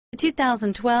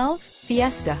2012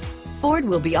 Fiesta. Ford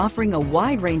will be offering a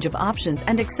wide range of options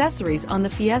and accessories on the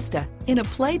Fiesta in a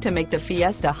play to make the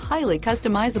Fiesta highly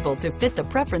customizable to fit the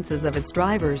preferences of its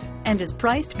drivers and is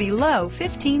priced below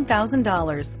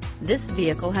 $15,000. This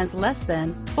vehicle has less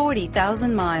than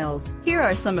 40,000 miles. Here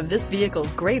are some of this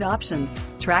vehicle's great options: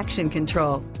 traction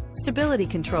control, stability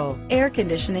control, air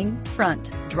conditioning, front,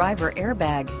 driver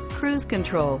airbag, cruise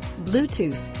control,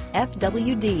 Bluetooth,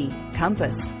 FWD,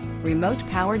 compass, remote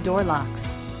power door locks,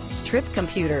 trip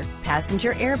computer,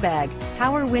 passenger airbag,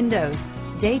 power windows,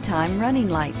 daytime running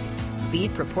lights,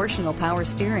 speed proportional power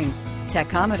steering,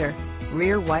 tachometer,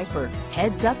 rear wiper,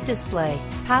 heads-up display,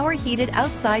 power heated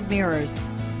outside mirrors,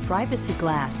 privacy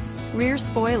glass, rear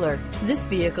spoiler. This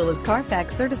vehicle is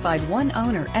Carfax certified one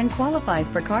owner and qualifies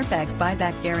for Carfax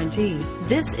buyback guarantee.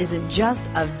 This isn't just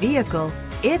a vehicle,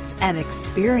 it's an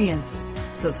experience.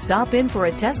 So stop in for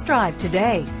a test drive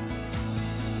today.